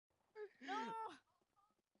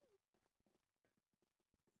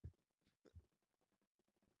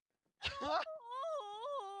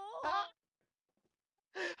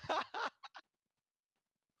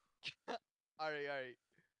alright.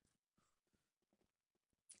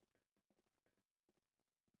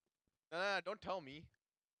 No, don't tell me.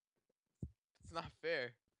 It's not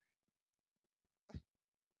fair.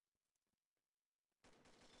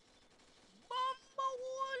 Bumble!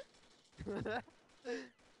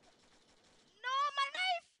 No, my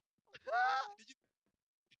knife! Did you?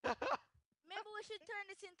 Maybe we should turn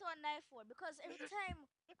this into a knife war because every time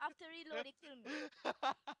after reload it kill me.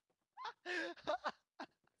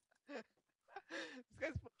 This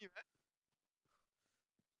guy's funny, man.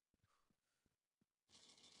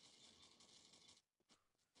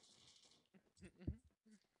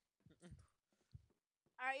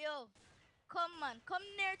 Alright, yo. Come man, come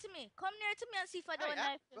near to me. Come near to me and see if I Hey, don't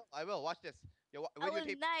knife you. I will. Watch this. Yo, I will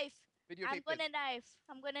videotape. knife. I'm Videotape this. gonna knife.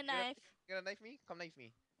 I'm gonna knife. You gonna knife me? Come knife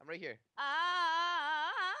me. I'm right here.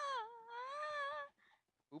 Ah.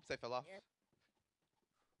 Oops, I fell off. Yep.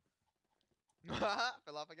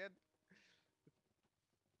 Fell off again.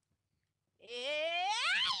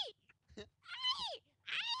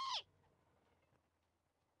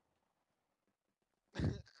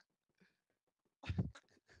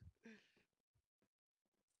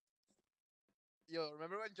 Yo,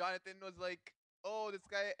 remember when Jonathan was like, "Oh, this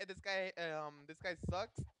guy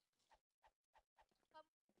sucks.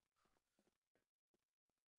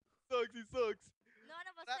 Sucks. He sucks." None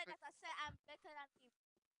of us What said happened? that. I said I'm better than him.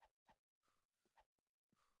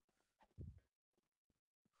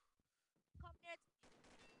 Come near to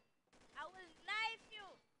me. I will knife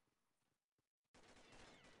you.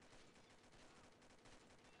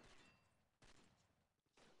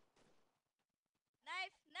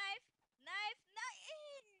 Knife, knife, knife,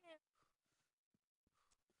 knife.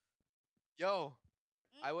 Yo,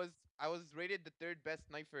 Mm? I was rated the third best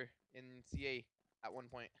knifer in CA at one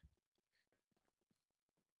point.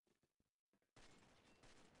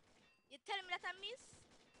 You telling me that I miss?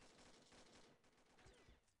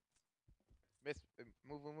 Miss,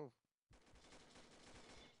 move.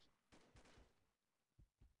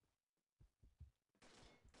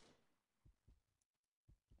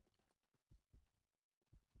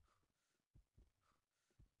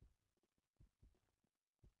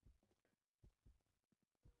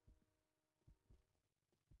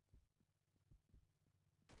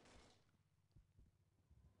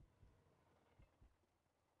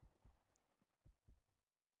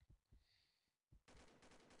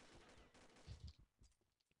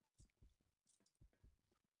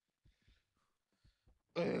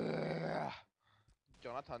 Ugh.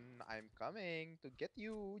 Jonathan, I'm coming to get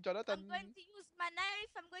you, Jonathan. I'm going to use my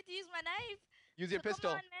knife. I'm going to use my knife. Use So your come pistol.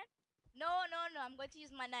 on, man. No, no, no. I'm going to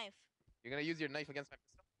use my knife. You're gonna use your knife against my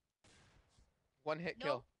pistol. One hit No.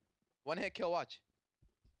 kill. One hit kill. Watch.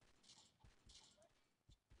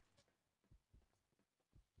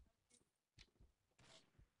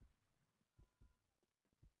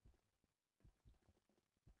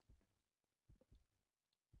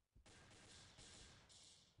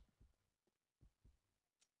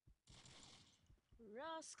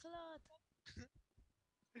 Rascalot.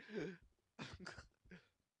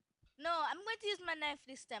 No, I'm going to use my knife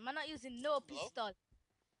this time. I'm not using no Hello? pistol.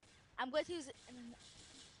 I'm going to use it.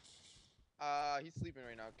 He's sleeping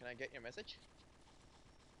right now. Can I get your message?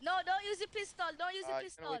 No, don't use the pistol. Don't use the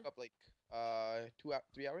He's gonna pistol. wake up like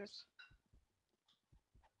 3 hours.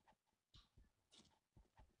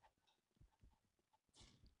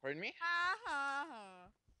 Pardon me? Ha ha ha.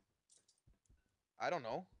 I don't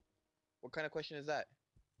know. What kind of question is that?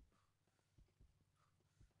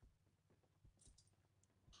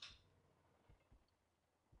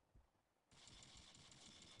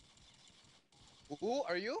 Who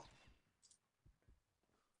are you?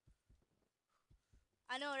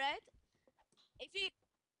 I know, right? If you,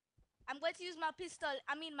 I'm going to use my pistol.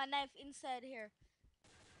 I mean my knife inside here.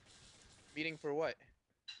 Meeting for what?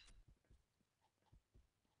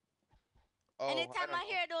 Oh, I Anytime don't I know.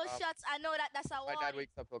 hear those shots, I know that that's a My dad warning.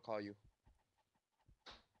 wakes up, he'll call you.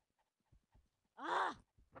 Ah,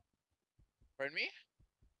 Pardon me?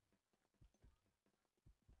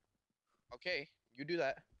 Okay, you do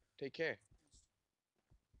that. Take care.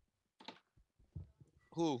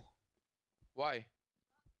 Who? Why?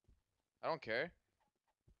 I don't care.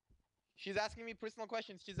 She's asking me personal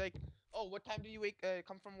questions. She's like, "Oh, what time do you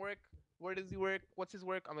come from work? Where does he work? What's his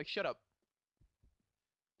work?" I'm like, "Shut up."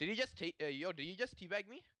 Did he just take? Did you just teabag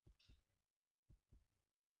me?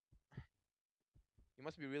 You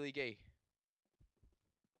must be really gay.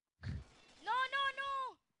 no, no,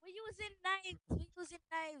 no. We're using knives. We're using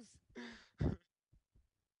knives.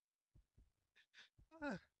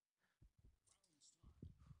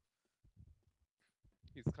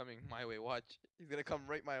 He's coming my way. Watch. He's gonna come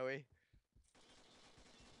right my way.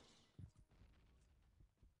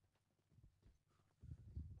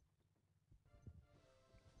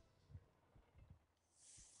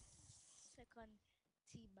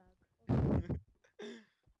 tea bag. Okay,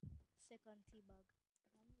 second tea bag.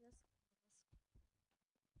 Let me just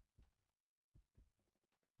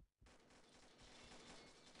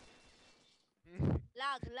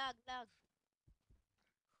lag, lag, lag.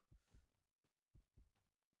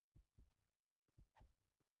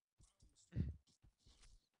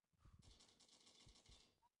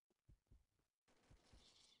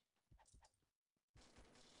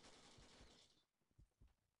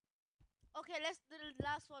 Okay, let's do the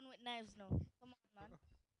last one with knives now. Come on, man.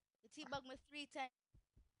 The tea bag me 3 times.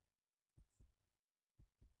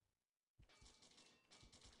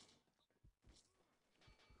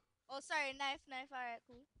 Oh, sorry, knife, knife. All right,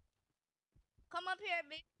 cool. Come up here,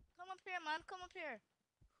 big. Come up here, man. Come up here.